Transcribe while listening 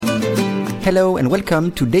Hello and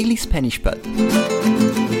welcome to Daily Spanish Pod.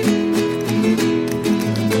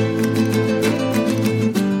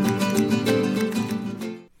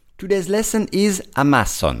 Today's lesson is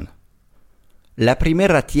Amazon. La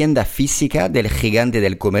primera tienda física del gigante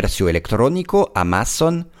del comercio electrónico,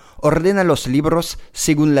 Amazon, ordena los libros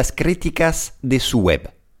según las críticas de su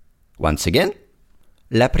web. Once again.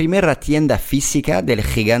 La primera tienda física del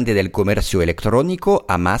gigante del comercio electrónico,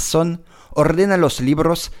 Amazon, ordena los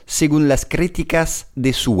libros según las críticas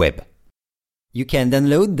de su web. You can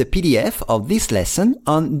download the PDF of this lesson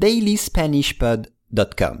on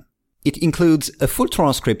dailyspanishpod.com. It includes a full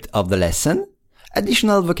transcript of the lesson,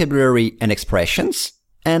 additional vocabulary and expressions,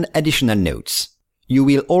 and additional notes. You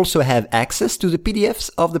will also have access to the PDFs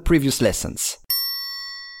of the previous lessons.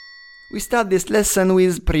 We start this lesson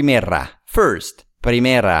with primera. First,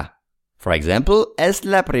 primera. For example, es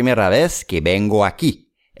la primera vez que vengo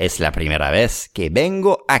aquí. Es la primera vez que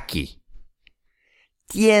vengo aquí.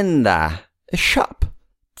 Tienda. A shop.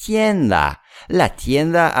 Tienda. La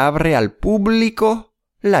tienda abre al público.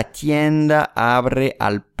 La tienda abre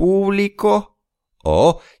al público.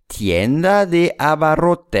 O tienda de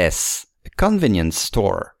abarrotes. A convenience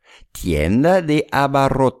store. Tienda de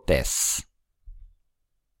abarrotes.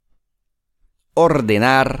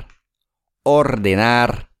 Ordenar.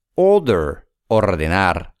 Ordenar. Order.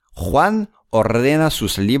 Ordenar. Juan ordena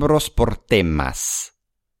sus libros por temas.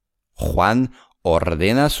 Juan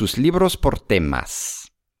ordena sus libros por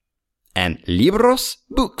temas. And libros,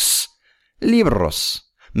 books.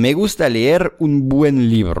 Libros. Me gusta leer un buen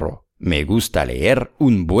libro. Me gusta leer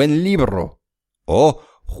un buen libro. O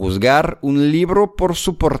juzgar un libro por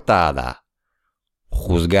su portada.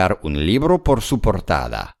 Juzgar un libro por su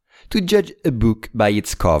portada. To judge a book by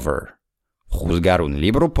its cover. Juzgar un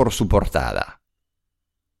libro por su portada.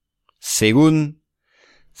 Según,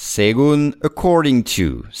 according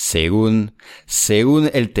to, según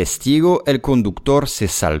el testigo, el conductor se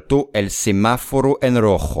saltó el semáforo en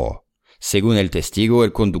rojo. Según el testigo,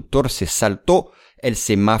 el conductor se saltó el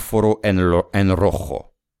semáforo en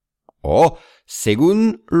rojo. O,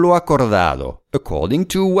 según lo acordado, according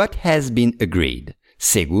to what has been agreed.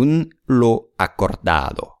 Según lo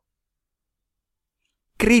acordado.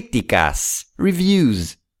 Críticas,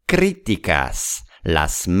 reviews, críticas.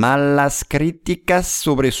 Las malas críticas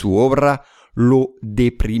sobre su obra lo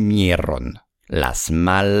deprimieron. Las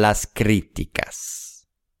malas críticas.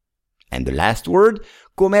 And the last word,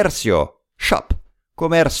 comercio, shop,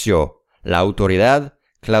 comercio. La autoridad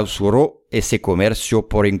clausuró ese comercio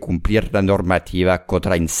por incumplir la normativa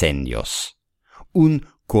contra incendios. Un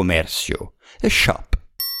comercio, a shop.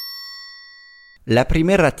 La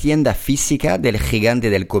primera tienda física del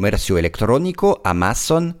gigante del comercio electrónico,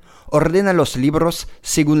 Amazon, ordena los libros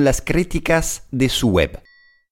según las críticas de su web.